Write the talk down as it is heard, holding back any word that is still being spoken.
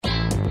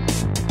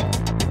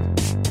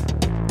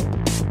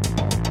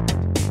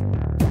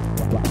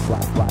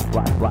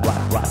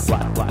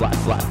Blast the right.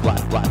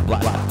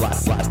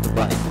 Blast the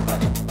right.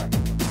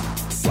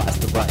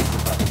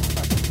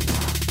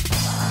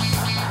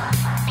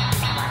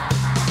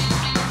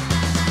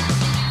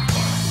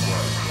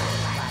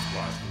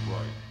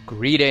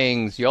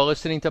 Greetings. You're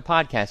listening to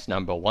podcast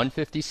number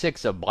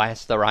 156 of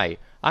Blast the Right.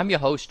 I'm your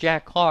host,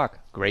 Jack Clark.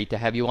 Great to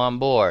have you on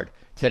board.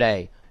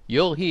 Today,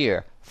 you'll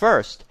hear,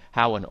 first,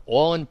 how an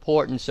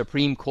all-important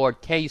Supreme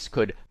Court case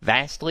could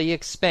vastly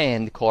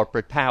expand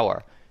corporate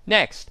power.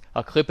 Next,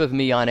 a clip of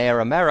me on Air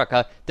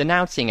America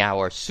denouncing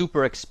our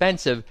super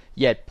expensive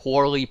yet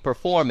poorly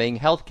performing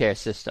healthcare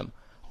system.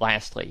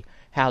 Lastly,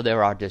 how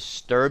there are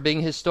disturbing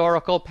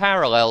historical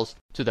parallels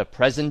to the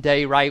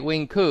present-day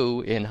right-wing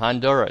coup in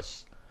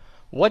Honduras.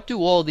 What do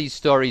all these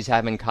stories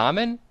have in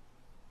common?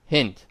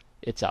 Hint,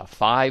 it's a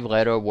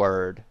 5-letter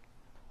word.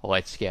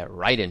 Let's get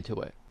right into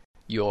it.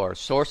 Your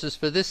sources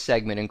for this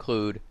segment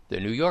include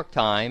the New York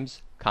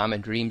Times,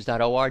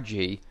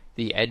 commondreams.org,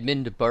 the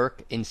Edmund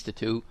Burke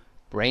Institute,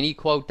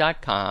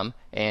 brainyquote.com,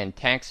 and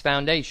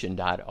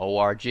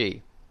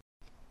taxfoundation.org.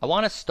 I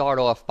want to start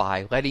off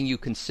by letting you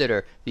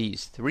consider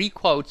these 3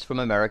 quotes from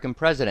American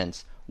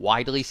presidents,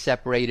 widely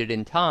separated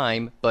in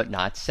time but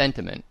not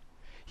sentiment.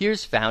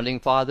 Here's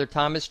Founding Father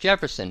Thomas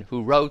Jefferson,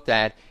 who wrote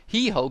that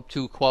he hoped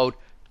to, quote,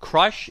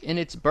 crush in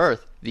its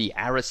birth the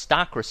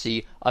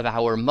aristocracy of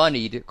our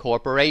moneyed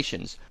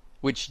corporations,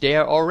 which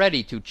dare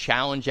already to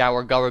challenge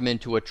our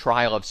government to a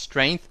trial of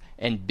strength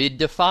and bid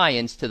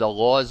defiance to the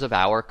laws of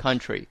our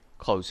country,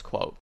 close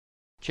quote.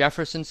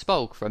 Jefferson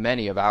spoke for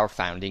many of our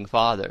founding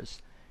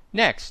fathers.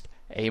 Next,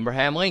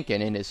 Abraham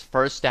Lincoln in his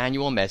first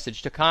annual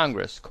message to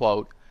Congress,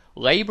 quote,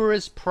 labor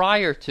is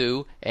prior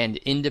to and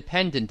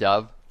independent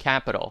of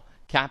capital.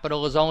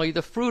 Capital is only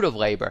the fruit of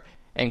labor,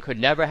 and could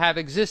never have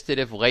existed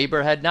if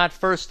labor had not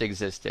first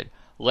existed.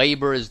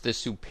 Labor is the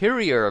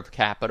superior of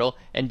capital,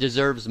 and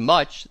deserves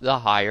much the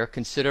higher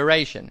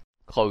consideration.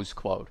 Close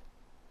quote.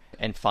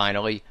 And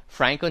finally,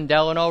 Franklin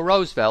Delano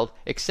Roosevelt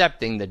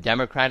accepting the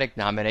Democratic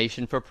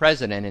nomination for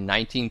president in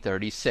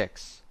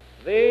 1936.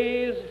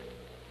 These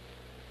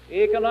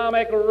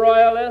economic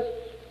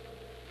royalists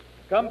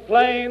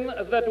complain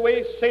that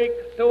we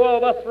seek to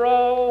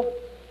overthrow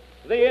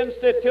the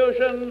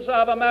institutions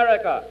of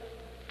America.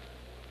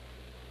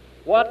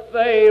 What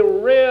they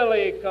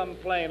really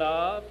complain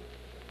of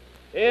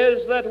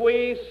is that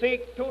we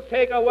seek to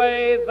take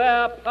away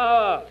their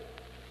power.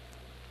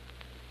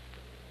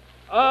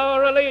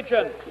 Our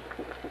allegiance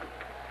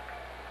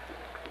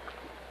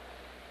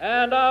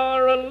and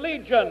our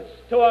allegiance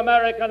to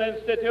American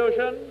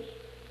institutions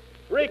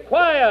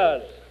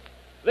requires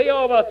the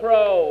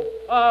overthrow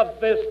of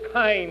this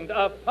kind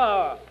of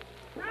power.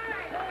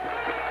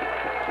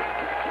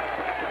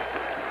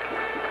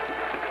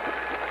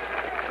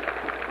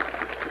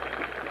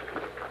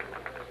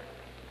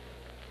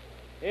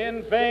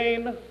 In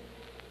vain,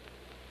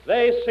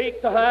 they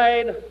seek to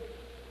hide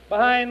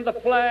behind the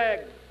flag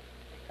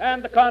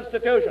and the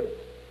Constitution.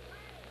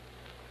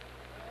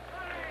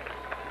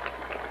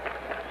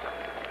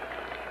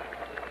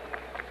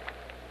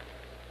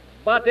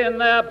 But in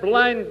their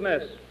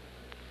blindness,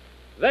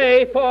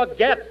 they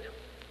forget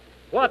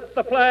what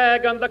the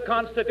flag and the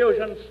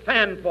Constitution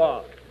stand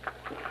for.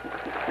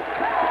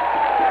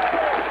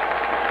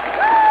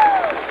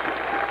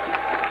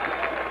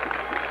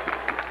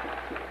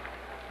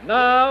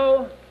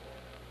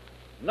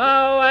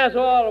 Now, as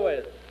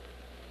always,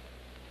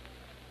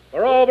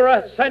 for over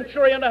a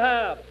century and a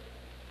half,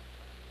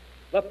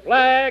 the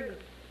flag,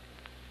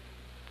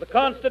 the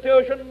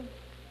Constitution,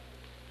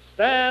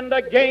 stand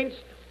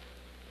against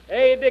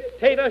a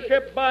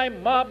dictatorship by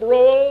mob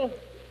rule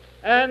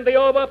and the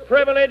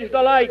overprivileged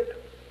alike.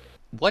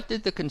 What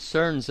did the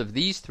concerns of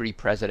these 3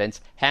 presidents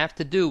have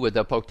to do with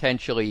a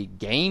potentially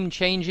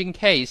game-changing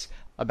case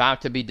about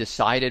to be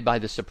decided by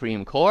the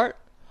Supreme Court?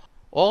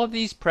 All of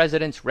these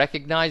presidents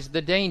recognized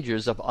the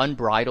dangers of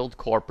unbridled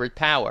corporate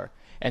power,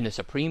 and the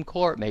Supreme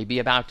Court may be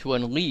about to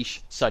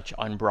unleash such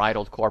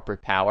unbridled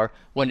corporate power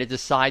when it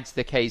decides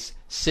the case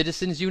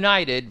Citizens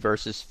United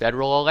versus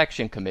Federal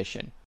Election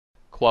Commission.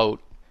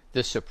 Quote,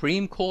 the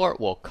Supreme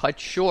Court will cut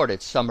short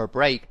its summer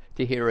break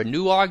to hear a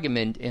new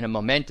argument in a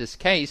momentous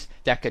case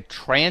that could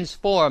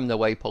transform the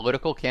way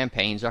political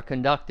campaigns are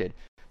conducted.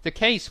 The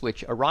case,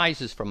 which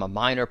arises from a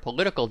minor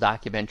political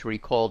documentary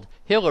called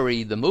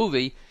Hillary the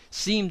Movie,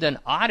 seemed an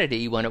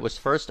oddity when it was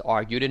first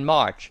argued in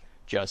March.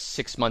 Just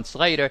 6 months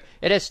later,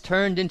 it has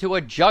turned into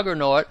a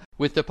juggernaut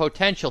with the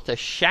potential to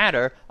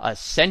shatter a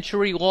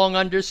century-long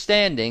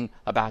understanding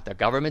about the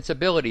government's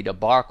ability to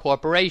bar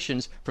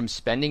corporations from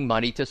spending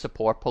money to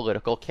support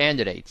political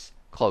candidates.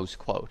 Close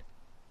quote.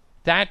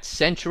 That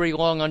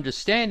century-long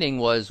understanding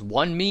was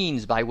one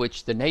means by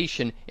which the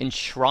nation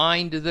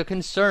enshrined the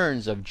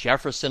concerns of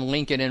Jefferson,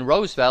 Lincoln, and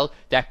Roosevelt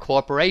that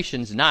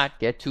corporations not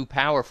get too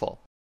powerful.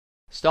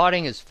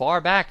 Starting as far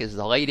back as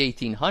the late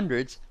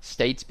 1800s,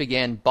 states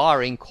began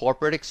barring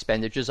corporate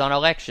expenditures on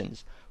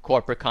elections.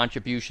 Corporate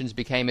contributions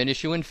became an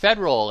issue in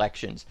federal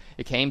elections.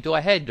 It came to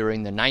a head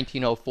during the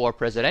 1904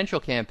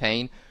 presidential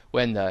campaign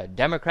when the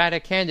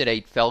Democratic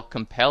candidate felt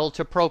compelled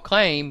to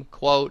proclaim,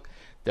 quote,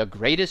 The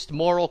greatest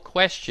moral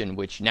question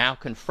which now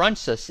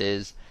confronts us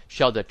is,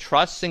 shall the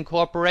trusts and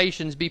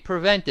corporations be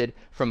prevented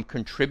from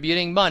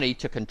contributing money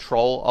to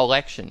control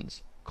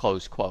elections?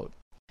 Close quote.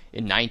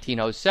 In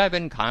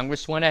 1907,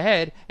 Congress went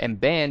ahead and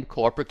banned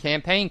corporate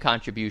campaign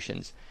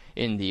contributions.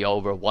 In the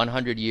over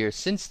 100 years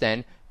since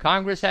then,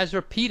 Congress has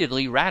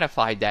repeatedly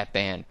ratified that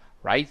ban,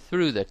 right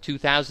through the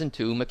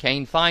 2002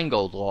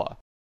 McCain-Feingold law.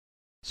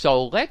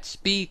 So let's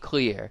be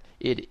clear,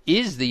 it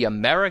is the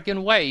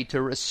American way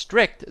to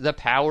restrict the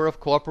power of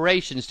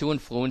corporations to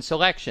influence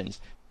elections,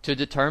 to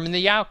determine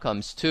the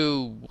outcomes,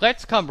 to,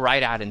 let's come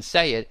right out and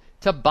say it,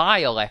 to buy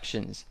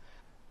elections.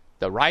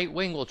 The right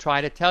wing will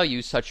try to tell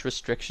you such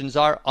restrictions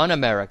are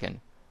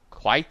un-American.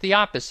 Quite the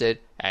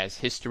opposite, as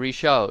history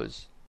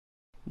shows.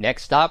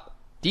 Next up,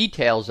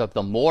 details of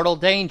the mortal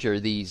danger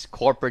these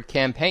corporate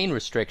campaign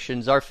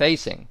restrictions are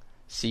facing.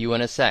 See you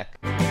in a sec.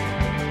 When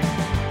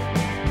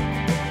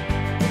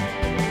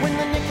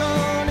the nickel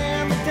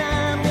and the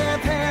dime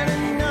have had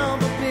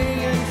enough of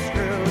being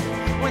screwed,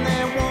 when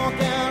they walk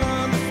out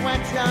on the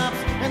sweatshops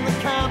and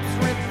the cops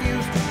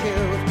refuse to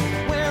shoot,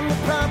 when the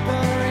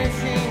proper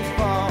regimes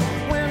fall,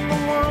 when the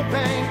World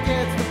Bank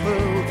gets the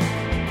boot,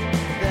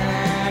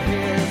 that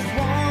is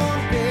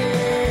one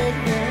big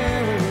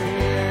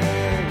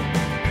union.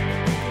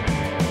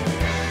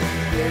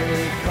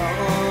 They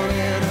call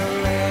it a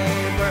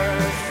labor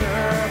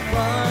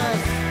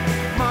surplus,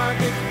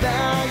 market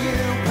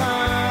value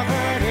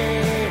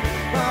poverty.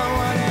 But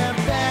what if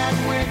that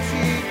which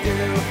ye do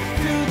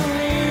to the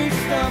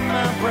least of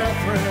my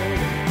brethren,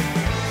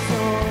 so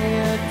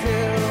ye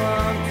do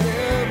unto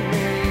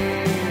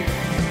me?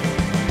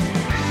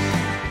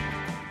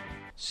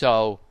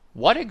 So,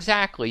 what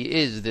exactly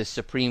is this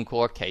Supreme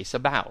Court case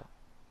about?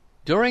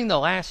 During the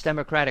last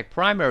Democratic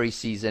primary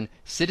season,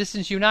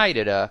 Citizens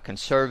United, a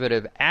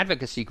conservative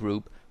advocacy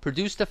group,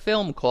 produced a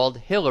film called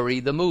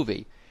Hillary the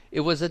Movie. It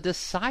was a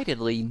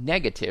decidedly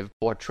negative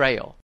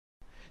portrayal.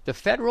 The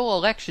Federal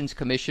Elections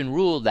Commission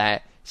ruled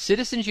that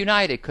Citizens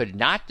United could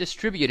not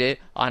distribute it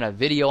on a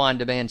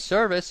video-on-demand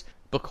service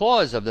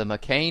because of the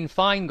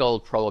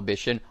McCain-Feingold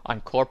prohibition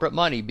on corporate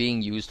money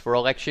being used for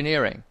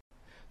electioneering.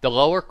 The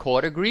lower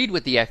court agreed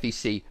with the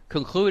FEC,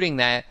 concluding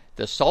that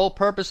the sole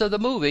purpose of the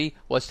movie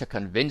was to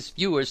convince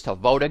viewers to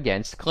vote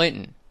against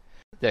Clinton.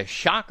 The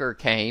shocker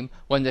came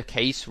when the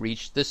case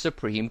reached the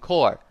Supreme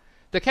Court.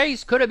 The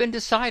case could have been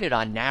decided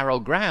on narrow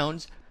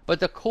grounds,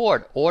 but the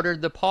court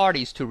ordered the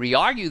parties to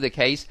re-argue the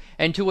case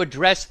and to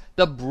address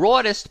the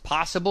broadest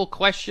possible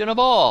question of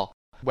all,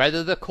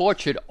 whether the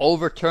court should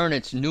overturn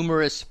its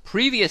numerous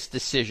previous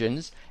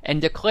decisions and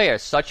declare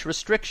such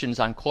restrictions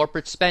on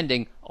corporate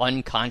spending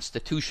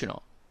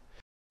unconstitutional.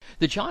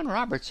 The John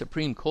Roberts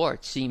Supreme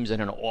Court seems in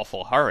an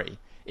awful hurry.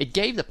 It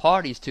gave the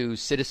parties to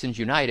Citizens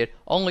United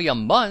only a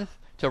month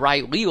to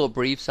write legal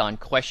briefs on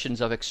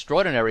questions of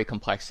extraordinary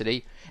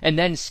complexity, and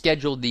then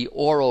scheduled the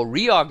oral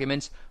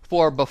re-arguments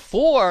for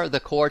before the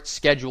court's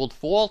scheduled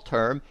fall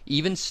term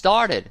even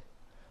started.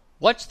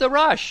 What's the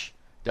rush?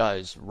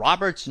 Does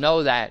Roberts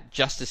know that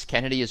Justice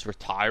Kennedy is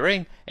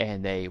retiring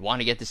and they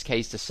want to get this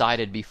case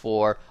decided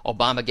before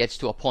Obama gets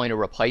to appoint a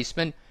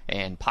replacement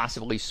and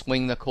possibly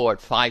swing the court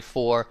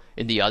 5-4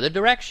 in the other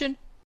direction?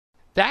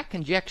 That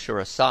conjecture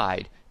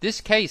aside,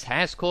 this case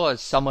has caused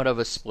somewhat of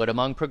a split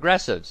among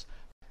progressives.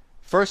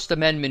 First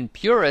Amendment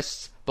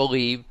purists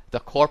believe the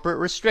corporate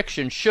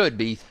restriction should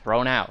be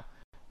thrown out,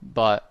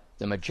 but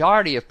the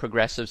majority of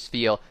progressives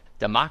feel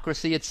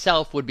democracy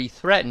itself would be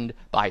threatened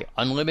by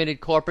unlimited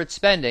corporate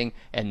spending,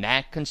 and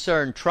that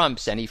concern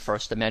trumps any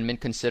First Amendment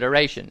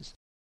considerations.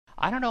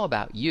 I don't know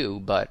about you,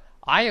 but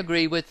I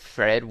agree with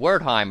Fred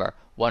Wertheimer,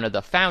 one of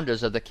the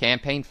founders of the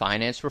campaign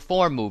finance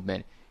reform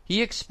movement.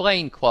 He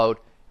explained,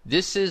 quote,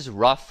 "This is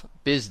rough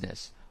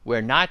business.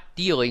 We're not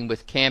dealing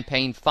with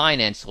campaign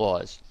finance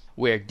laws.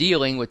 We're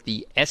dealing with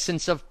the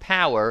essence of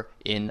power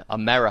in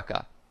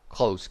America,"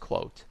 close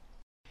quote.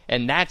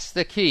 And that's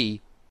the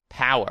key,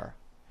 power.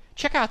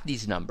 Check out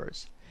these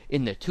numbers.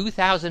 In the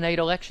 2008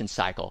 election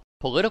cycle,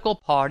 political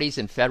parties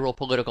and federal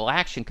political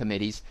action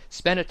committees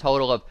spent a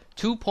total of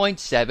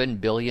 $2.7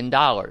 billion.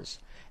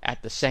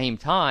 At the same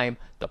time,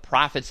 the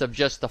profits of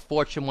just the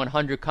Fortune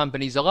 100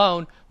 companies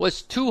alone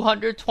was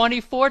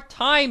 224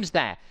 times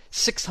that,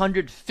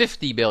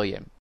 $650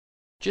 billion.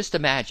 Just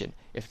imagine,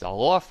 if the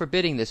law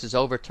forbidding this is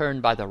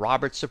overturned by the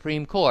Roberts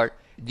Supreme Court,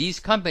 these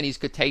companies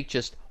could take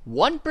just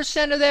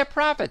 1% of their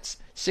profits,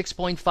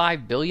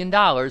 $6.5 billion,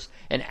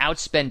 and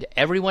outspend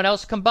everyone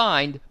else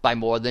combined by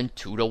more than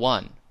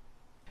 2-to-1.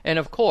 And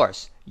of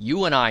course,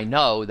 you and I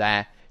know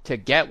that to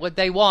get what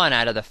they want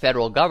out of the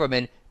federal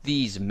government,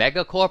 these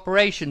mega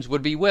corporations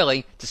would be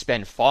willing to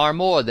spend far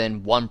more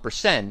than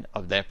 1%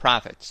 of their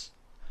profits.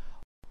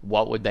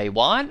 What would they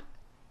want?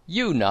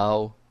 You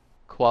know.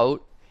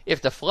 Quote, "If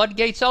the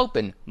floodgates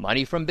open,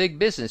 money from big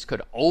business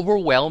could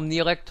overwhelm the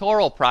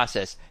electoral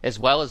process, as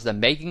well as the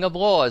making of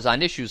laws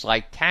on issues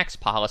like tax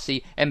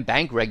policy and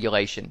bank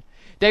regulation.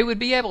 They would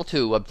be able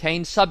to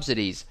obtain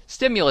subsidies,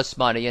 stimulus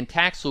money, and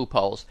tax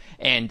loopholes,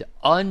 and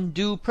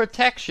undue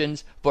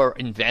protections for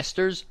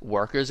investors,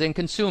 workers, and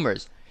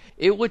consumers.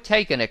 it would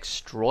take an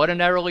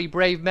extraordinarily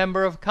brave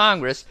member of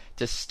Congress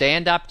to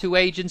stand up to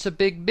agents of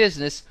big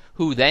business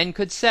who then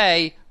could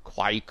say,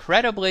 quite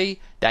credibly,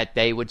 that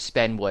they would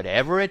spend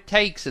whatever it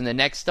takes in the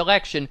next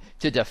election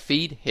to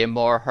defeat him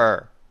or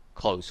her."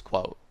 Close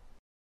quote.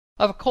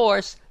 Of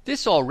course,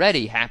 this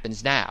already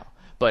happens now,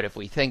 but if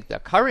we think the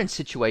current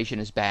situation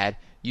is bad,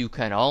 you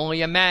can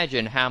only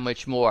imagine how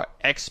much more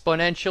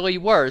exponentially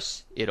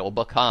worse it'll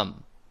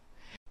become.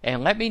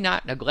 And let me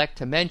not neglect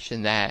to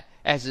mention that,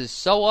 as is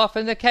so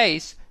often the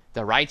case,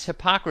 the right's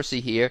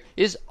hypocrisy here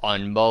is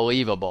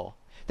unbelievable.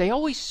 They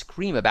always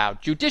scream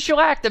about judicial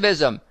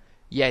activism,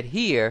 yet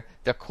here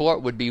the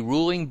court would be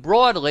ruling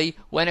broadly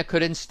when it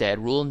could instead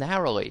rule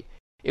narrowly.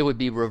 It would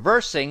be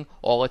reversing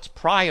all its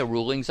prior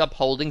rulings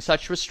upholding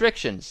such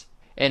restrictions,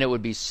 and it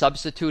would be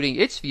substituting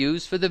its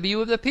views for the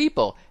view of the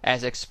people,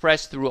 as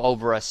expressed through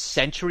over a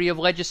century of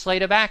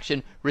legislative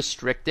action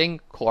restricting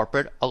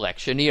corporate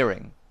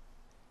electioneering.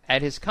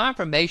 At his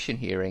confirmation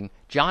hearing,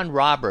 John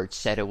Roberts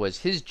said it was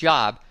his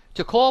job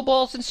to call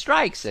balls and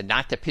strikes and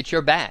not to pitch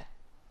or bat.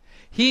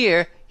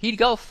 Here, he'd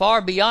go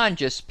far beyond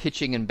just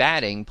pitching and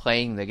batting,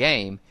 playing the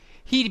game.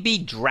 He'd be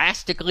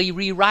drastically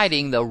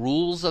rewriting the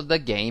rules of the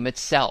game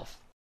itself.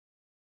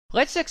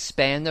 Let's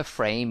expand the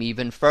frame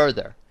even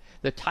further.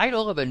 The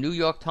title of a New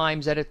York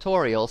Times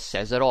editorial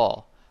says it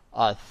all: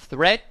 "A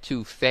Threat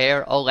to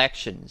Fair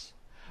Elections."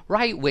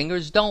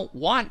 Right-wingers don't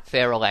want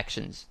fair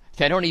elections.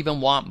 They don't even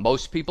want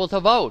most people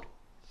to vote.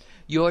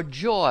 Your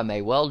jaw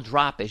may well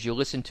drop as you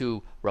listen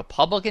to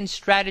Republican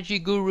strategy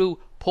guru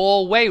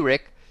Paul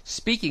Weyrich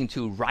speaking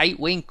to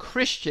right-wing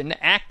Christian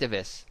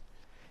activists.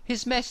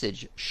 His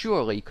message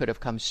surely could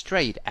have come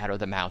straight out of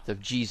the mouth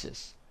of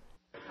Jesus.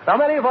 Now,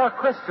 many of our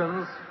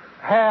Christians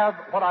have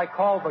what I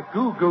call the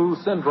goo-goo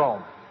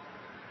syndrome.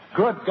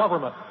 Good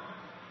government.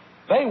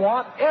 They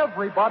want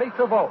everybody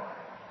to vote.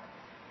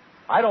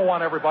 I don't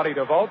want everybody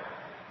to vote.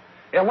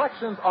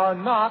 Elections are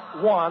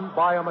not won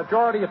by a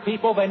majority of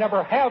people. They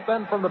never have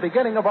been from the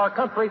beginning of our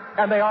country,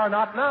 and they are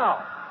not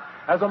now.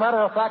 As a matter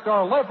of fact,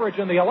 our leverage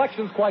in the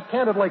elections, quite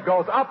candidly,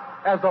 goes up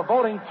as the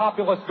voting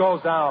populace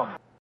goes down.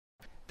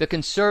 The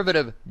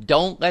conservative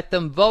 "don't let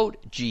them vote"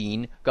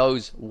 gene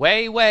goes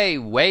way, way,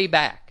 way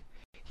back.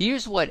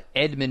 Here's what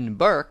Edmund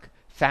Burke,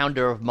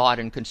 founder of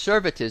modern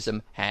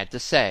conservatism, had to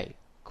say.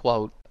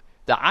 Quote,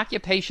 "The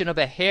occupation of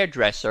a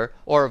hairdresser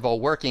or of a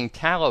working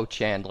tallow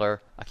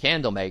chandler, a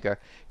candle maker,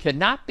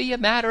 cannot be a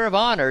matter of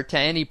honor to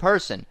any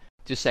person,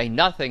 to say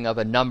nothing of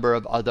a number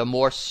of other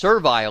more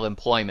servile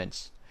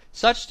employments.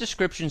 Such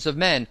descriptions of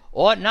men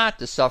ought not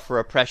to suffer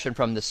oppression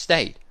from the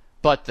state,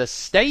 but the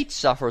state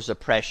suffers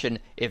oppression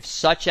if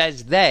such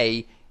as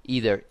they,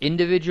 either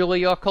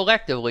individually or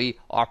collectively,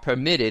 are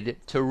permitted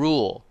to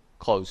rule."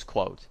 Close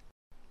quote.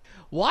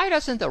 Why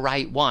doesn't the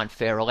right want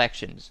fair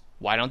elections?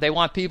 Why don't they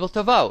want people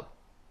to vote?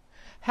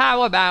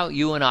 How about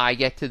you and I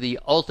get to the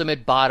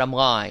ultimate bottom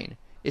line?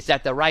 It's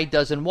that the right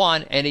doesn't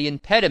want any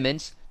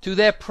impediments to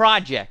their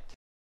project.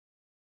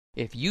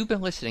 If you've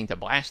been listening to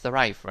Blast the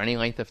Right for any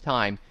length of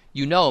time,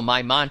 you know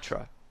my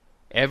mantra.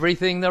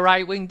 Everything the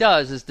right wing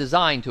does is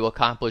designed to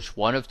accomplish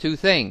one of two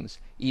things: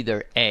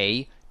 either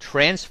A,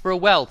 transfer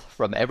wealth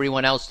from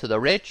everyone else to the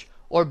rich,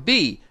 or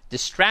B,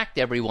 distract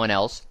everyone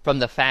else from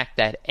the fact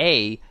that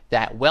A,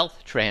 that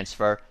wealth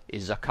transfer,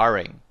 is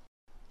occurring.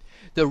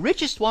 The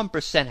richest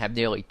 1% have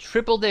nearly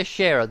tripled their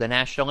share of the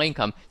national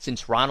income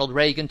since Ronald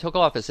Reagan took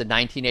office in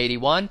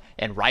 1981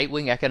 and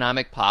right-wing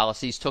economic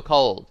policies took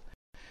hold.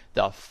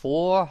 The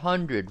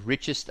 400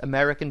 richest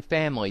American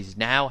families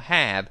now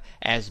have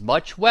as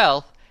much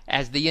wealth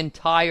as the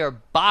entire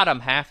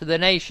bottom half of the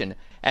nation,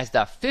 as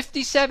the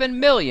 57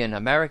 million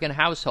American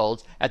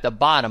households at the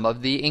bottom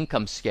of the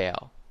income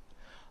scale.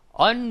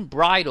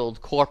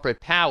 Unbridled corporate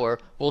power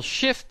will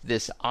shift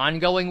this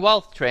ongoing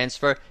wealth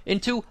transfer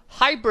into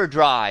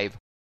hyperdrive,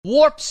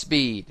 warp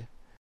speed.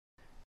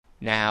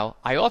 Now,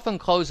 I often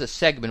close a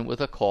segment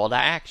with a call to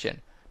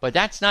action, but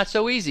that's not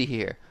so easy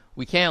here.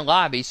 We can't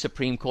lobby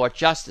Supreme Court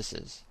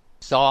justices.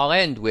 So I'll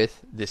end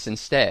with this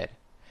instead.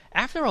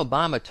 After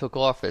Obama took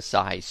office,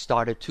 I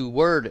started 2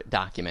 Word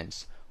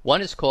documents.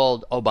 One is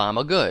called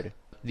Obama Good.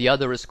 The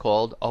other is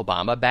called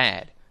Obama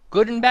Bad.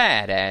 Good and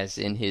bad, as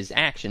in his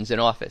actions in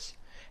office.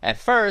 At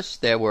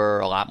first, there were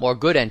a lot more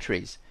good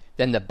entries.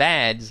 Then the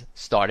bads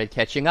started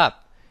catching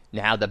up.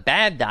 Now the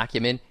bad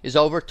document is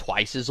over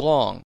twice as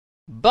long.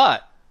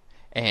 But,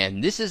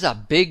 and this is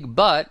a big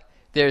but,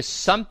 there's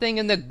something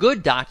in the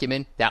good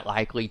document that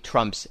likely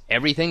trumps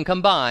everything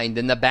combined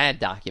in the bad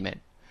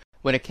document.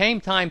 When it came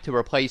time to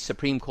replace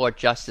Supreme Court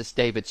Justice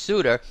David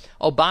Souter,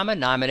 Obama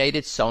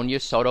nominated Sonia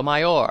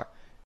Sotomayor.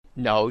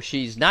 No,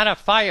 she's not a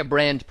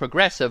firebrand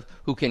progressive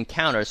who can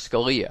counter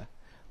Scalia.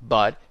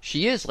 But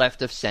she is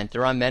left of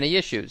center on many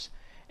issues.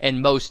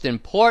 And most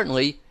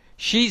importantly,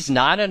 she's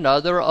not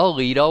another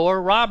Alito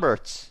or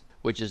Roberts,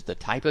 which is the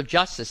type of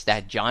justice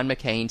that John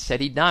McCain said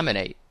he'd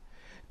nominate.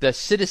 The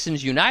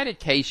Citizens United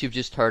case you've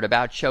just heard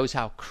about shows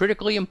how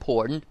critically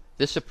important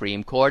the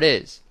Supreme Court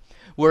is.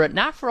 Were it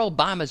not for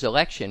Obama's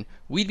election,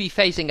 we'd be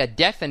facing a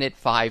definite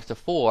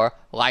 5-4,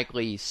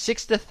 likely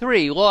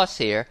 6-3 loss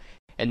here,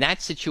 and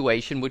that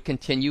situation would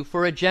continue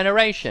for a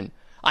generation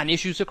on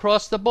issues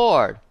across the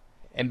board,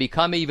 and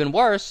become even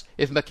worse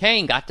if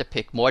McCain got to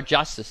pick more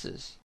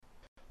justices.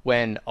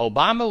 When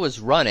Obama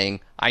was running,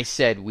 I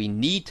said we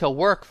need to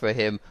work for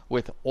him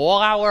with all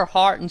our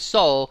heart and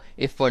soul,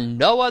 if for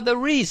no other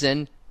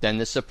reason than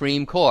the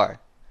Supreme Court.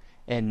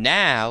 And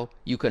now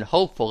you can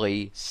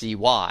hopefully see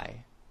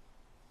why.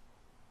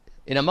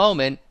 In a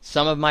moment,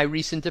 some of my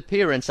recent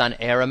appearance on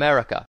Air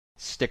America.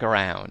 Stick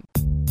around.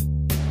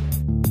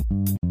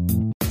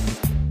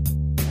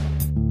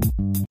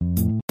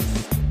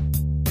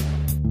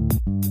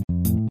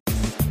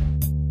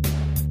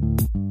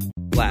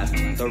 Blast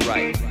the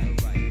right.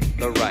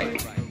 The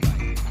right.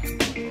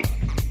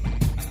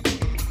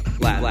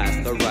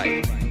 Blast the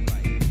right.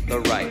 The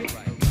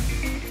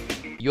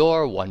right.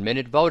 Your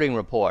 1-minute voting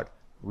report.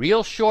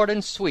 Real short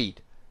and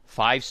sweet.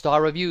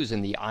 5-star reviews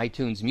in the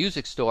iTunes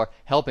Music Store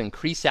help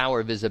increase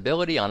our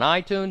visibility on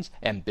iTunes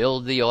and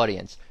build the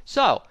audience.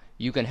 So,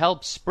 you can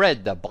help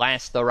spread the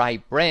Blast the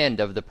Right brand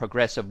of the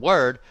progressive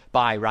word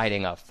by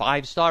writing a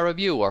 5-star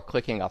review or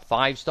clicking a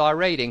 5-star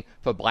rating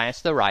for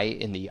Blast the Right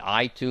in the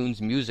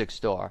iTunes Music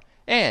Store.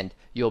 And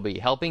you'll be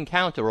helping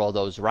counter all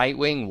those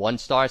right-wing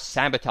 1-star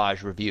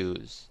sabotage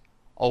reviews.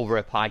 Over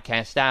at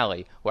Podcast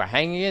Alley, we're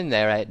hanging in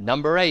there at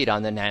number 8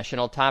 on the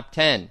national top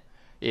 10.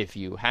 If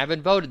you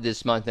haven't voted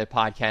this month at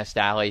Podcast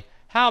Alley,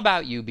 how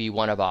about you be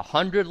one of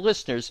 100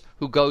 listeners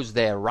who goes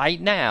there right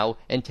now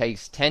and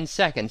takes 10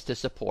 seconds to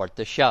support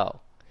the show?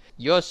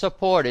 Your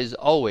support is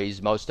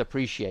always most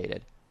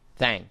appreciated.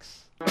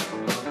 Thanks.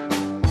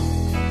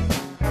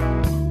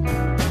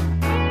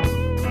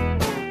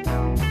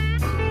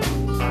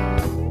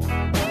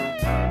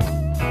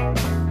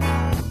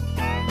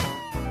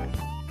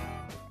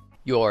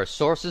 Your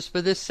sources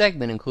for this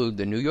segment include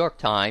the New York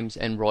Times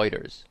and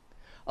Reuters.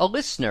 A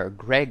listener,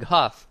 Greg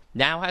Huff,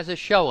 now has a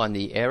show on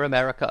the Air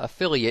America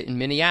affiliate in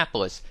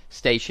Minneapolis,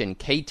 station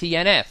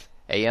KTNF,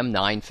 AM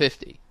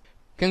 950.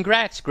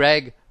 Congrats,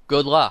 Greg.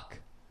 Good luck.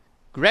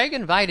 Greg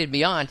invited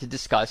me on to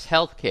discuss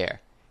health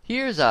care.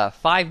 Here's a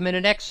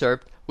 5-minute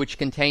excerpt which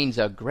contains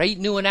a great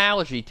new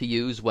analogy to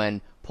use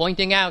when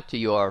pointing out to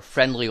your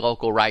friendly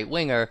local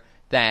right-winger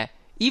that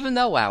even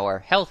though our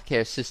health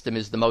care system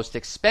is the most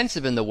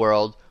expensive in the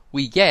world,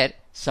 we get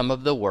some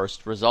of the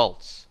worst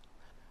results.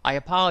 I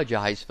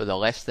apologize for the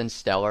less than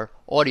stellar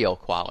audio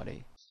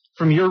quality.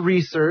 From your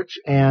research,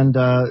 and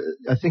I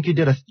think you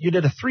did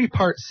a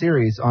 3-part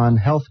series on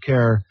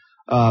healthcare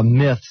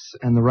myths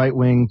and the right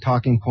wing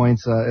talking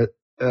points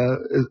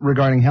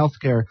regarding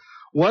healthcare.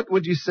 What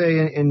would you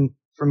say,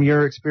 from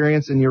your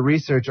experience and your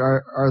research,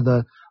 are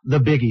the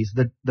biggies,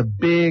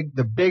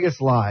 the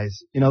biggest lies?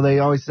 You know, they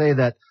always say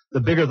that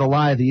the bigger the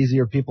lie, the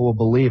easier people will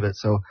believe it.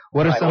 So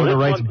what are some of the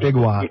right's big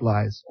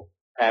lies?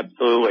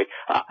 Absolutely.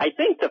 I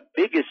think the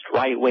biggest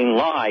right-wing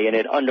lie, and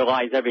it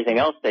underlies everything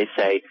else they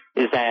say,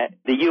 is that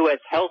the U.S.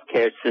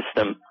 healthcare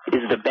system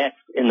is the best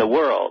in the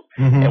world.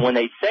 Mm-hmm. And when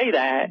they say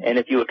that, and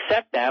if you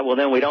accept that, well,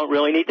 then we don't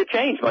really need to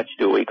change much,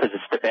 do we? Because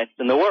it's the best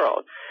in the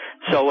world.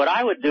 So what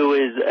I would do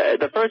is,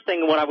 the first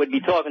thing when I would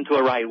be talking to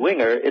a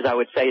right-winger is I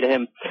would say to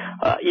him,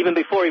 even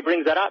before he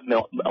brings that up,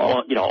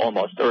 you know,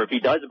 almost, or if he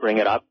does bring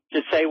it up,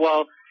 just say,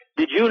 well,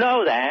 did you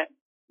know that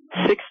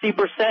 60%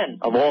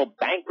 of all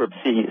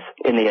bankruptcies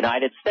in the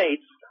United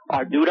States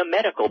are due to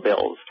medical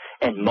bills,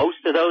 and most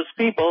of those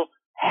people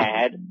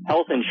had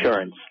health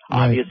insurance,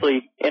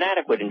 obviously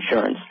inadequate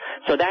insurance.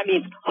 So that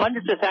means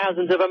hundreds of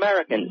thousands of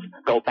Americans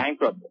go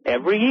bankrupt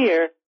every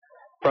year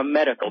from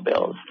medical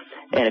bills.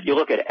 And if you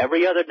look at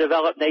every other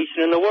developed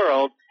nation in the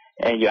world,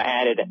 and you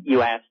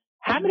ask,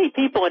 how many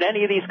people in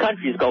any of these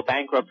countries go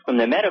bankrupt from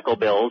their medical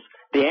bills,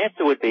 the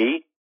answer would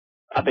be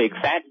a big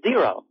fat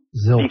zero.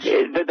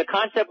 The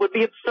concept would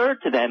be absurd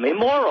to them,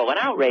 immoral, an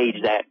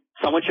outrage that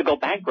someone should go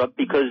bankrupt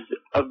because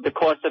of the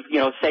cost of,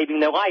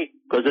 saving their life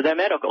because of their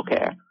medical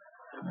care.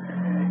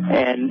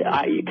 And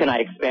can I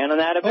expand on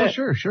that a bit?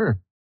 Oh, sure.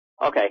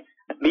 Okay.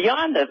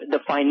 Beyond the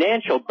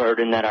financial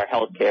burden that our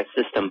healthcare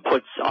system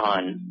puts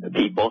on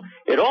people,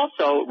 it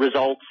also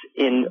results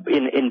in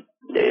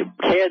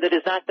care that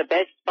is not the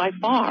best by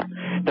far.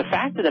 The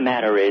fact of the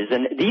matter is,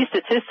 and these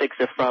statistics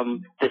are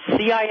from the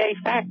CIA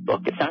fact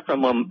book. It's not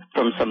from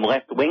some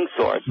left-wing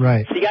source.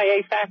 Right.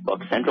 CIA fact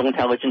book, Central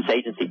Intelligence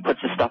Agency, puts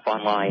the stuff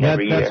online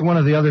every year. That's one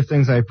of the other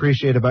things I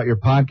appreciate about your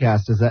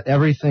podcast is that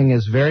everything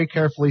is very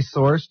carefully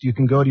sourced. You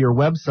can go to your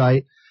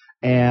website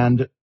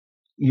and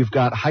you've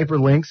got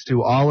hyperlinks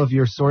to all of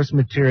your source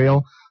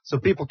material, so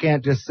people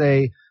can't just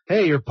say,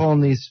 hey, you're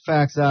pulling these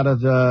facts out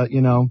of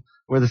the,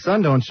 where the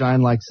sun don't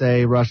shine, like,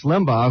 say, Rush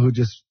Limbaugh, who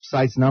just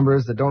cites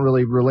numbers that don't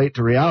really relate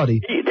to reality.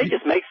 They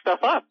just make stuff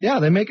up. Yeah,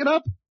 they make it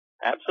up.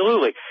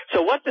 Absolutely.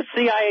 So what the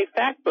CIA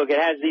fact book, it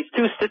has these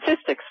 2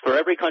 statistics for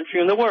every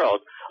country in the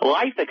world.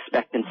 Life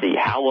expectancy,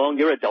 how long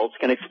your adults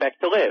can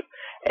expect to live.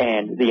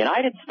 And the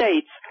United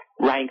States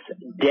ranks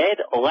dead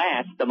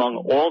last among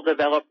all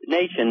developed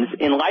nations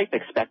in life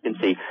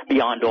expectancy,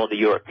 beyond all the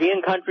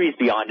European countries,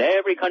 beyond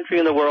every country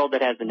in the world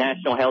that has a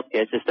national health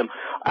care system.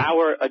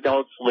 Our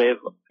adults live,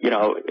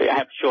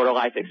 have shorter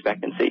life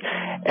expectancy.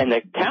 And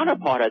the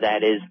counterpart of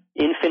that is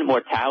infant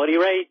mortality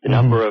rate, the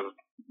number of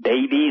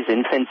babies,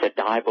 infants that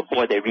die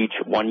before they reach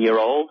 1 year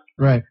old.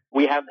 Right.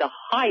 We have the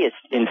highest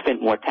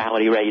infant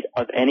mortality rate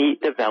of any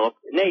developed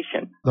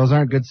nation. Those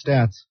aren't good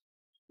stats.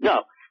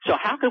 No. So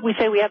how could we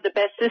say we have the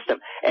best system?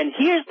 And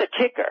here's the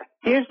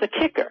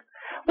kicker.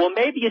 Well,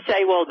 maybe you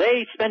say, well,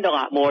 they spend a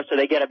lot more, so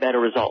they get a better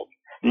result.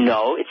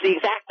 No, it's the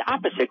exact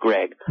opposite,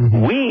 Greg.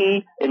 Mm-hmm.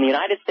 We, in the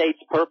United States,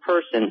 per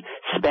person,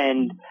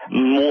 spend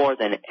more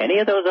than any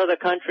of those other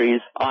countries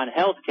on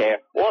health care,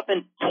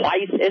 often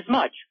twice as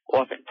much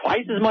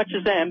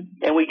as them,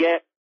 and we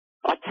get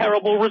a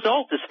terrible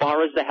result as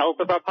far as the health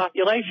of our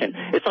population.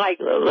 It's like,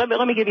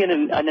 let me give you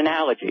an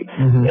analogy.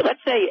 Mm-hmm. Let's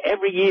say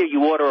every year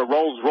you order a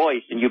Rolls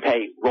Royce and you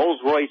pay Rolls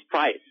Royce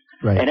price.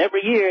 Right. And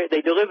every year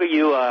they deliver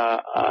you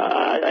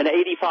an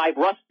 85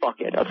 Rust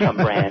bucket of some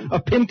brand. A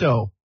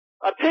Pinto.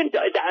 A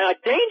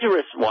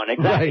dangerous one,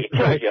 exactly.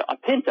 Right, right. A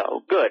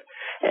Pinto, good.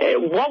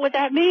 What would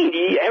that mean?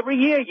 Every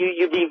year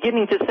you're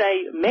beginning to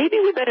say, maybe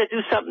we better do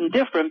something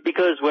different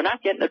because we're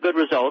not getting a good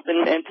result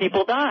and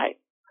people die.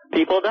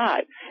 People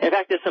die. In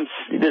fact,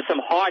 there's some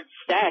hard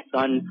stats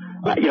on,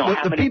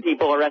 how many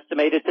people are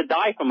estimated to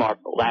die from our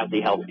lousy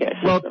healthcare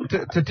system.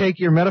 Well, to take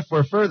your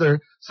metaphor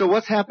further, so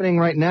what's happening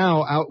right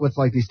now out with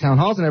like these town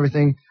halls and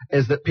everything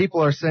is that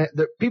people are saying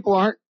that people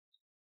aren't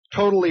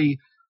totally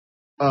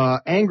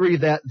angry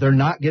that they're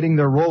not getting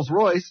their Rolls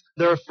Royce.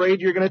 They're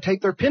afraid you're going to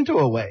take their Pinto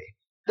away.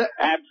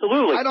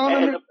 Absolutely. I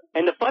don't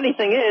and the funny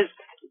thing is,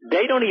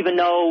 they don't even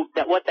know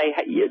that what they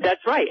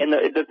that's right. And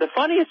the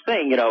funniest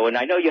thing, and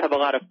I know you have a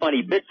lot of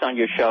funny bits on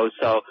your show,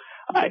 so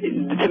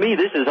to me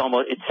this is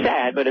it's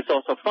sad, but it's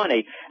also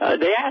funny.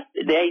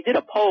 They did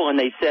a poll and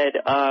they said,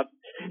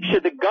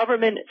 should the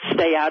government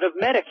stay out of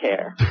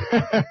Medicare?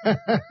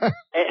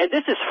 And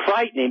this is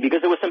frightening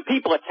because there were some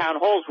people at town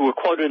halls who were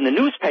quoted in the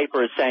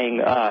newspaper as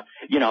saying,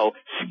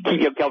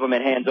 keep your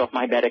government hands off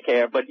my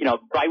Medicare. But,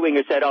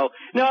 right-wingers said, oh,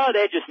 no,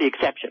 they're just the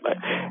exception. But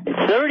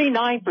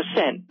 39%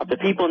 of the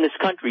people in this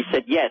country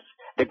said, yes,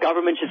 the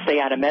government should stay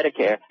out of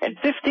Medicare. And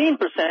 15%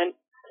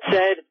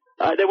 said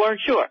they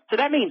weren't sure. So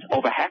that means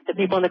over half the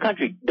people in the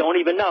country don't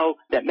even know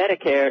that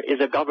Medicare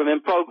is a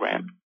government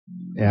program.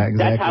 Yeah,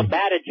 exactly. That's how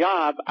bad a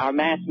job our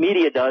mass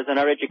media does and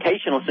our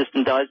educational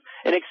system does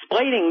in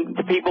explaining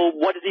to people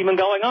what is even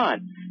going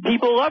on.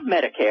 People love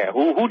Medicare.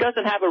 Who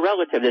doesn't have a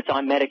relative that's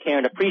on Medicare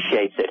and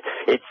appreciates it?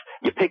 It's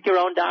you pick your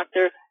own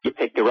doctor, you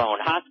pick your own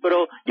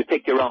hospital, you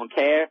pick your own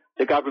care.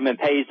 The government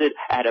pays it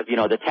out of,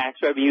 the tax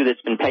revenue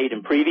that's been paid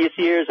in previous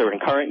years or in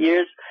current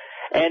years.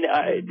 And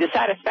the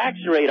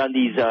satisfaction rate on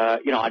these,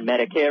 on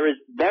Medicare is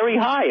very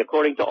high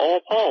according to all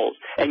polls.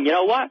 And you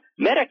know what?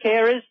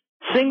 Medicare is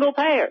single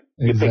payer.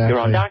 You pick your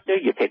own doctor,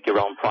 you pick your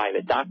own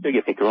private doctor,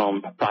 you pick your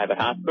own private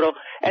hospital,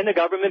 and the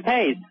government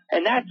pays.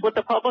 And that's what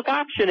the public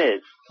option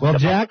is. Well, the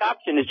Jack, public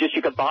option is just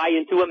you could buy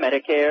into a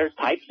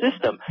Medicare-type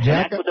system. Jack, and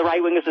that's what the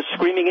right-wingers are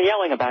screaming and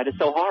yelling about. It's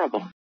so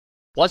horrible.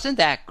 Wasn't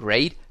that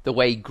great, the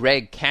way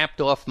Greg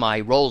capped off my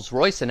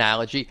Rolls-Royce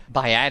analogy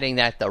by adding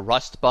that the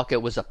Rust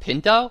bucket was a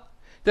Pinto?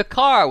 The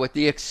car with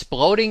the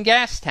exploding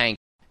gas tank,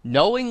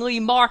 knowingly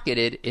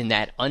marketed in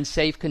that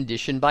unsafe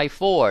condition by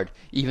Ford,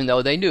 even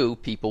though they knew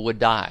people would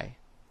die.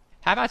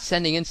 How about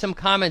sending in some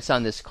comments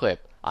on this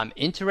clip? I'm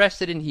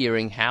interested in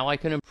hearing how I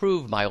can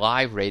improve my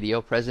live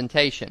radio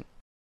presentation.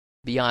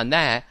 Beyond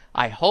that,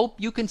 I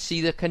hope you can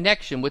see the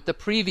connection with the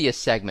previous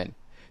segment.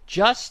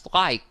 Just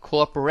like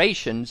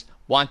corporations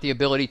want the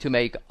ability to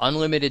make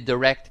unlimited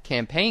direct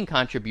campaign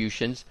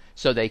contributions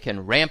so they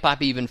can ramp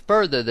up even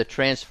further the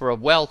transfer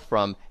of wealth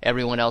from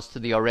everyone else to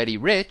the already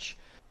rich,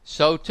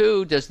 so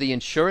too does the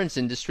insurance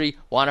industry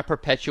want to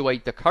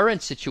perpetuate the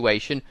current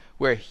situation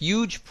where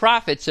huge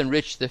profits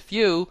enrich the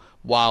few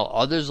while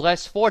others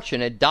less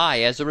fortunate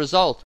die as a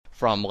result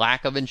from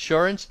lack of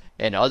insurance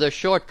and other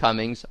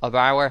shortcomings of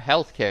our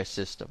healthcare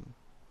system.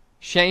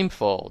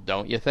 Shameful,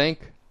 don't you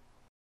think?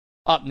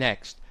 Up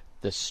next,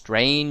 the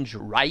strange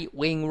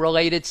right-wing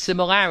related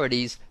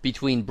similarities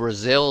between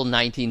Brazil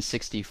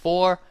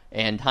 1964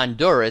 and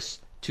Honduras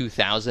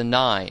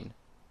 2009.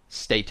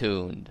 Stay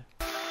tuned.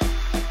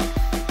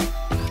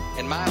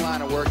 In my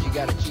line of work, you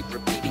got to keep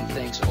repeating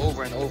things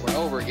over and over and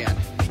over again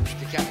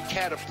to kind of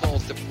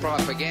catapult the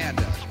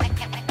propaganda.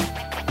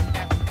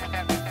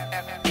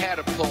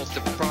 Catapult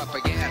the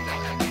propaganda.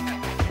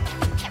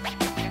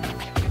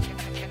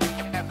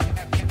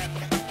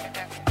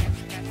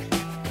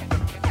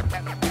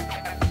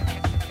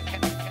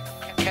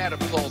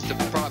 Catapult the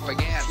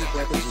propaganda. Chief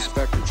Weapons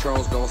Inspector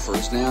Charles Gulfer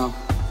has now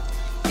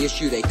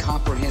issued a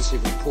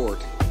comprehensive report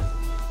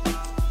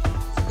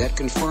that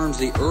confirms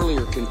the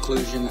earlier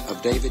conclusion of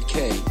David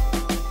Kaye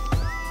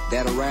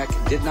that Iraq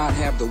did not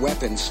have the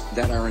weapons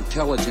that our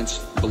intelligence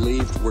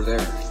believed were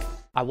there.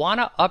 I want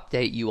to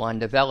update you on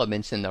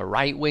developments in the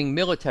right-wing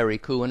military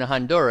coup in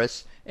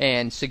Honduras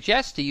and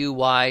suggest to you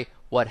why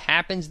what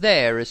happens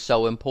there is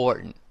so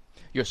important.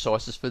 Your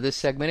sources for this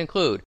segment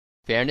include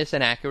Fairness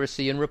and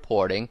Accuracy in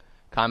Reporting,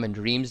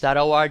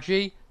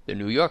 commondreams.org, the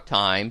New York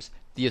Times,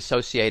 the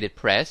Associated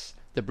Press,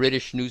 the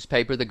British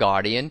newspaper The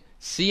Guardian,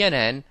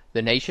 CNN,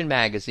 The Nation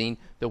magazine,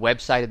 the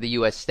website of the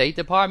U.S. State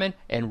Department,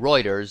 and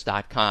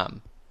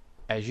Reuters.com.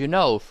 As you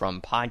know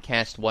from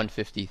Podcast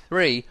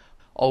 153,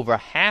 over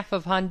half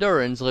of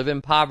Hondurans live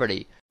in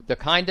poverty, the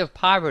kind of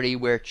poverty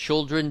where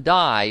children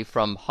die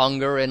from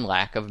hunger and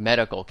lack of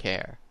medical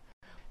care.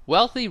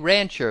 Wealthy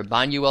rancher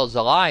Manuel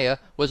Zelaya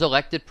was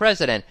elected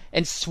president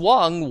and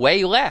swung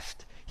way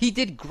left. He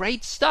did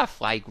great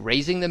stuff like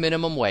raising the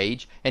minimum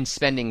wage and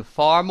spending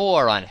far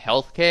more on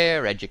health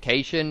care,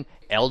 education,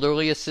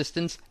 elderly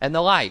assistance, and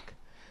the like.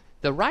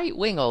 The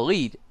right-wing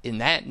elite in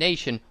that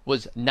nation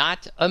was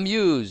not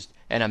amused,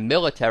 and a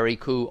military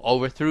coup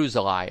overthrew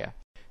Zelaya.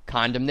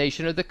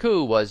 Condemnation of the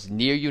coup was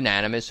near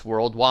unanimous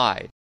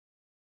worldwide.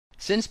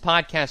 Since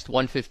Podcast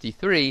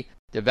 153,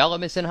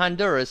 developments in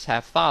Honduras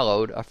have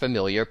followed a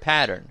familiar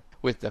pattern,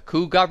 with the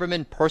coup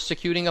government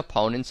persecuting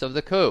opponents of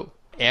the coup.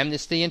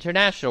 Amnesty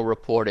International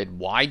reported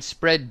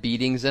widespread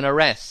beatings and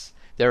arrests.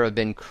 There have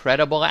been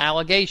credible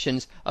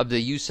allegations of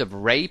the use of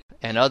rape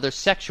and other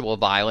sexual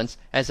violence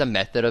as a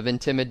method of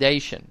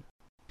intimidation.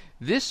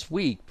 This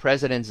week,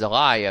 President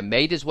Zelaya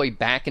made his way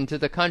back into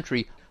the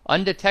country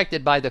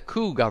undetected by the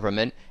coup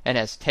government and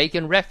has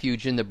taken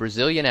refuge in the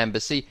Brazilian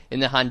embassy in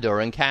the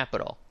Honduran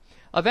capital.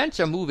 Events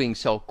are moving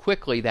so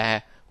quickly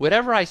that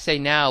whatever I say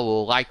now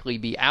will likely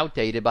be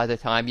outdated by the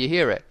time you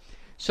hear it.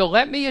 So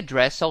let me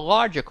address a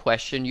larger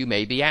question you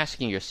may be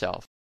asking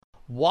yourself.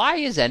 Why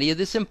is any of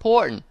this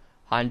important?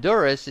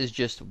 Honduras is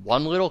just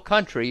one little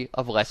country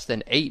of less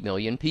than 8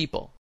 million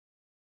people.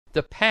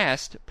 The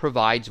past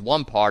provides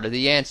one part of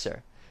the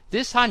answer.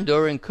 This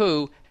Honduran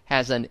coup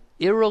has an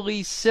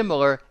eerily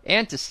similar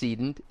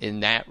antecedent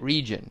in that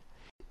region.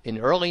 In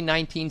early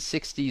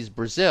 1960s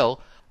Brazil,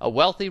 a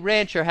wealthy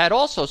rancher had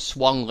also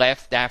swung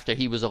left after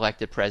he was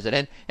elected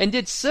president and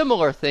did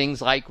similar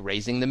things like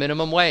raising the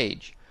minimum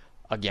wage.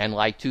 Again,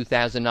 like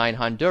 2009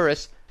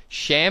 Honduras,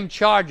 sham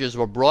charges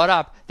were brought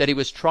up that he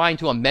was trying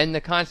to amend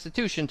the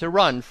Constitution to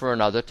run for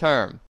another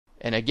term.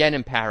 And again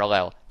in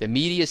parallel, the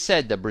media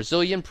said the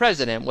Brazilian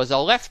president was a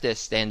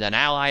leftist and an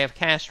ally of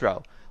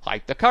Castro.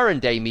 Like the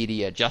current-day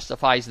media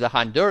justifies the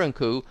Honduran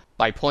coup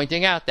by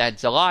pointing out that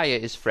Zelaya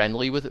is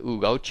friendly with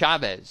Hugo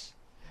Chavez.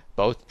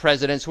 Both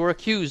presidents were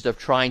accused of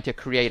trying to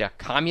create a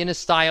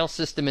communist-style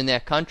system in their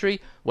country,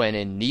 when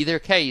in neither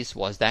case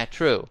was that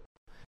true.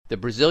 The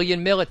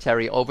Brazilian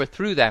military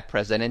overthrew that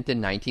president in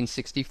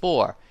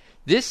 1964.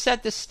 This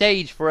set the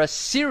stage for a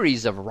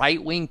series of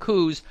right-wing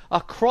coups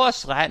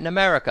across Latin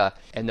America,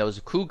 and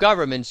those coup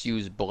governments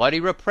used bloody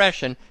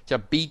repression to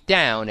beat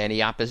down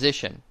any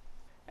opposition.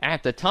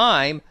 At the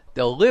time,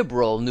 the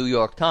liberal New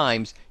York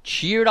Times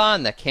cheered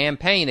on the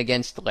campaign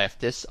against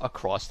leftists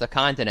across the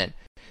continent.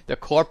 The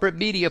corporate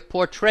media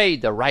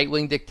portrayed the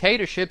right-wing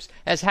dictatorships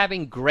as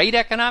having great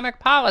economic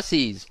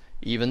policies,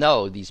 even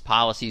though these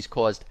policies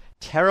caused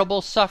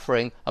terrible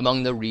suffering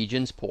among the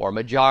region's poor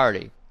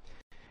majority.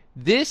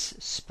 This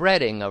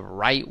spreading of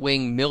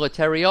right-wing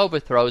military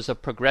overthrows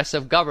of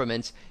progressive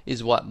governments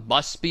is what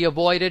must be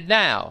avoided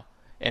now,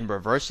 and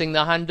reversing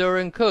the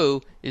Honduran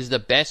coup is the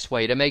best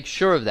way to make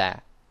sure of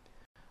that.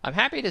 I'm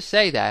happy to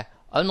say that,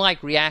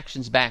 unlike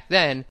reactions back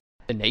then,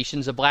 the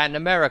nations of Latin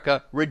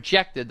America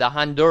rejected the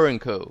Honduran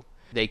coup.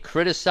 They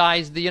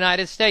criticized the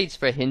United States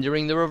for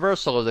hindering the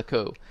reversal of the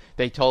coup.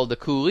 They told the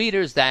coup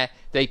leaders that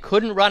they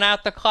couldn't run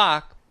out the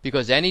clock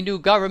because any new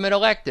government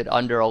elected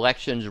under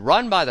elections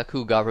run by the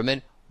coup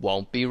government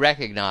won't be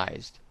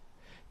recognized.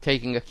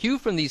 Taking a cue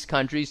from these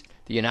countries,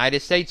 the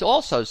United States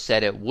also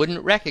said it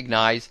wouldn't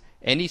recognize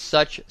any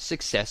such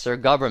successor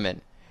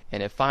government,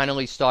 and it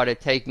finally started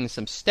taking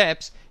some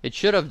steps it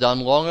should have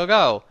done long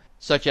ago,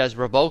 such as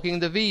revoking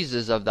the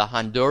visas of the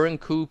Honduran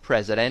coup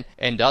president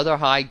and other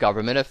high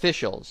government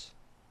officials.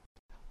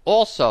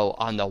 Also,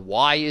 on the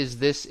why is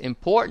this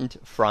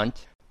important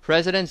front,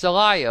 President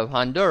Zelaya of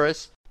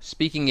Honduras,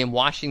 speaking in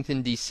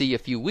Washington, D.C. a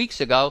few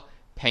weeks ago,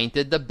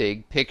 painted the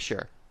big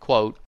picture.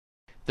 Quote,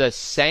 "The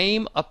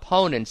same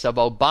opponents of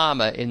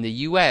Obama in the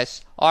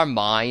U.S. are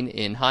mine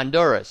in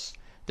Honduras.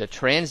 The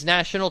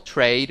transnational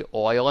trade,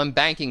 oil, and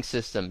banking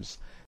systems.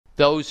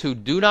 Those who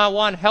do not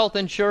want health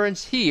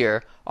insurance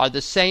here are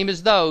the same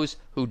as those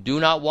who do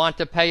not want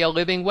to pay a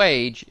living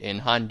wage in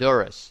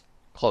Honduras."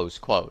 Close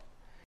quote.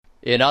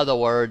 In other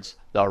words,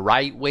 the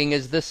right wing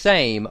is the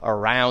same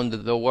around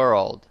the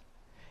world.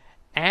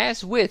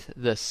 As with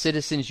the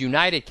Citizens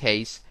United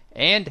case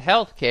and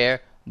health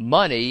care,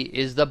 money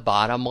is the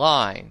bottom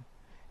line.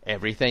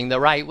 Everything the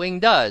right wing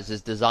does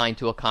is designed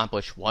to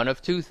accomplish one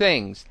of two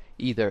things: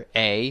 either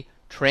A,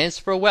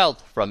 transfer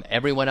wealth from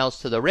everyone else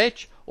to the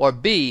rich, or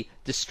B,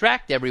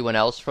 distract everyone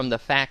else from the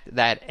fact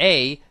that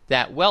A,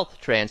 that wealth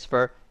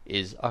transfer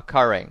is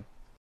occurring.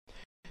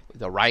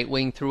 The right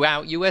wing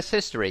throughout U.S.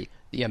 history,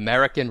 the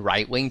American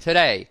right wing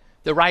today,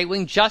 the right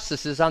wing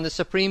justices on the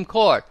Supreme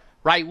Court,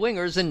 right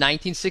wingers in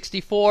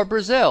 1964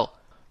 Brazil,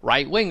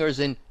 right-wingers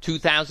in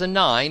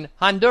 2009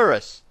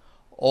 Honduras,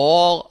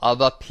 all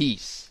of a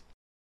piece.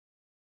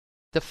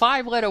 The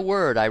 5-letter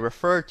word I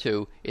referred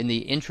to in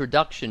the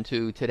introduction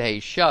to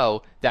today's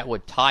show that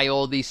would tie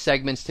all these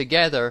segments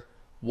together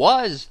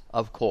was,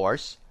 of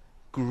course,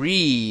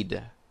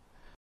 greed.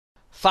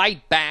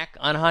 Fight back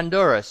on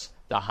Honduras.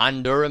 The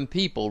Honduran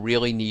people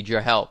really need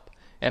your help.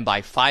 And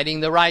by fighting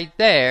the right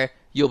there,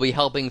 you'll be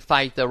helping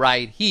fight the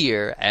right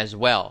here as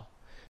well.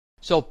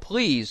 So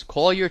please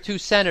call your 2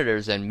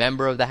 senators and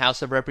member of the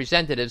House of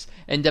Representatives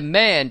and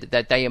demand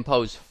that they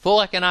impose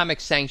full economic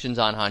sanctions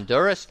on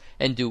Honduras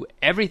and do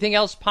everything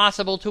else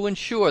possible to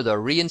ensure the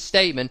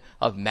reinstatement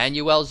of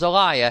Manuel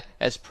Zelaya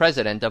as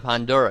president of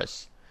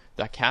Honduras.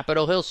 The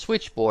Capitol Hill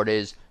switchboard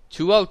is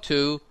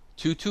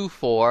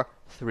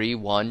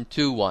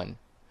 202-224-3121.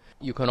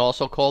 You can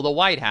also call the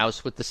White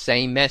House with the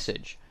same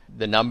message.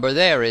 The number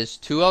there is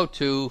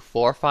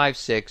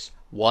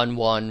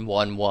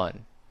 202-456-1111.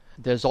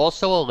 There's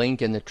also a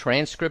link in the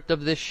transcript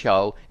of this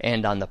show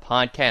and on the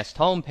podcast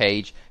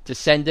homepage to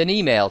send an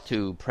email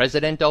to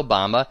President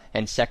Obama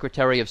and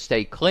Secretary of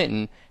State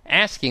Clinton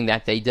asking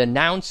that they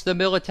denounce the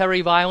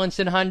military violence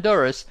in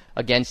Honduras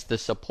against the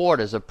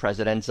supporters of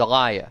President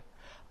Zelaya.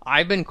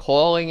 I've been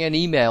calling and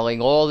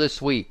emailing all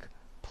this week.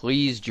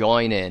 Please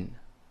join in.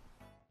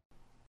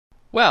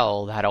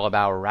 Well, that'll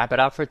about wrap it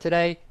up for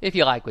today. If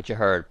you like what you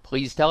heard,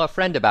 please tell a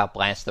friend about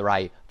Blast the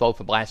Right, vote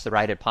for Blast the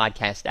Right at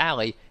Podcast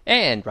Alley,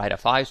 and write a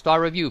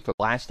 5-star review for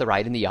Blast the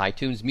Right in the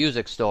iTunes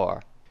Music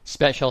Store.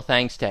 Special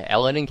thanks to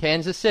Ellen in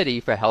Kansas City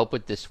for help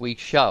with this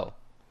week's show.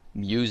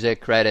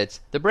 Music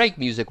credits. The break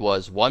music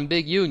was One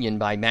Big Union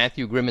by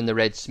Matthew Grimm and the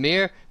Red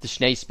Smear, The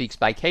Schnee Speaks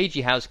by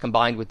KG House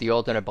combined with the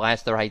alternate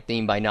Blast the Right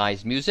theme by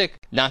Nye's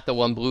Music, Not the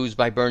One Blues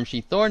by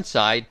Bernstein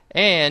Thornside,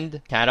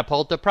 and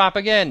Catapult to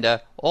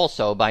Propaganda,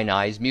 also by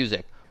Nye's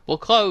Music. We'll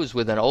close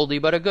with an oldie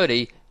but a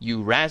goodie,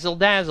 You Razzle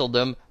Dazzled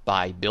 'Em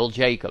by Bill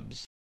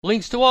Jacobs.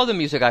 Links to all the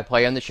music I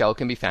play on the show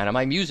can be found on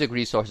my music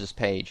resources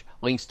page.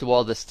 Links to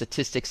all the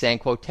statistics and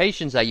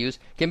quotations I use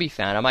can be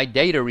found on my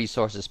data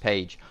resources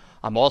page.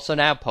 I'm also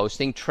now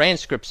posting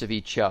transcripts of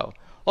each show.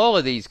 All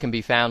of these can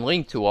be found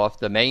linked to off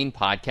the main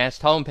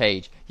podcast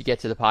homepage. You get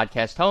to the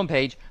podcast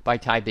homepage by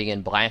typing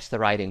in Blast the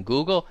Right in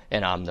Google,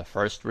 and I'm the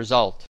first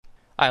result.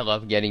 I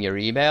love getting your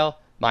email.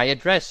 My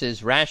address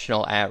is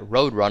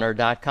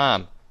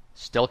rational@roadrunner.com.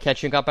 Still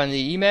catching up on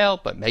the email,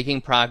 but making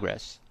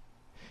progress.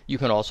 You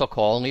can also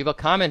call and leave a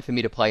comment for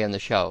me to play on the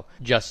show.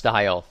 Just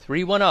dial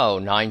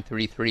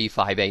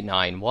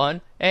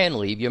 310-933-5891 and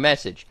leave your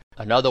message.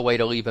 Another way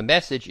to leave a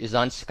message is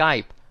on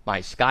Skype. My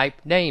Skype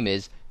name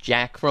is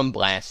Jack from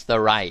Blast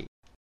the Right.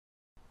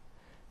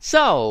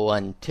 So,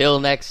 until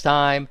next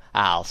time,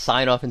 I'll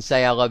sign off and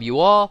say I love you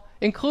all,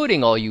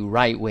 including all you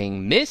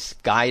right-wing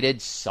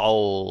misguided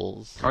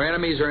souls. Our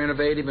enemies are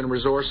innovative and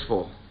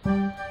resourceful,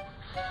 and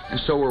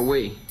so are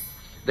we.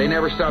 They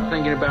never stop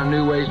thinking about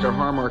new ways to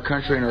harm our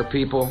country and our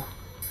people,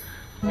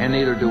 and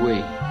neither do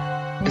we.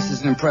 This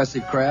is an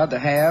impressive crowd, the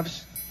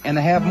haves and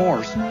the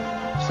have-mores.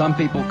 Some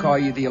people call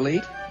you the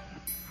elite.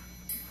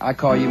 I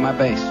call you my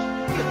base.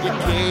 You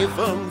gave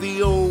them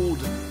the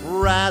old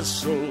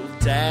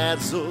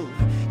razzle-dazzle.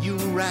 You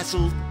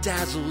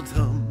razzle-dazzled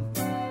them.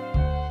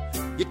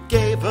 You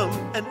gave them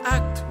an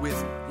act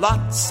with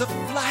lots of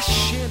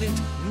flash in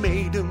it.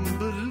 Made them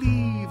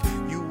believe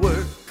you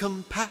were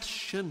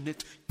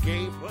compassionate.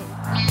 Gave them...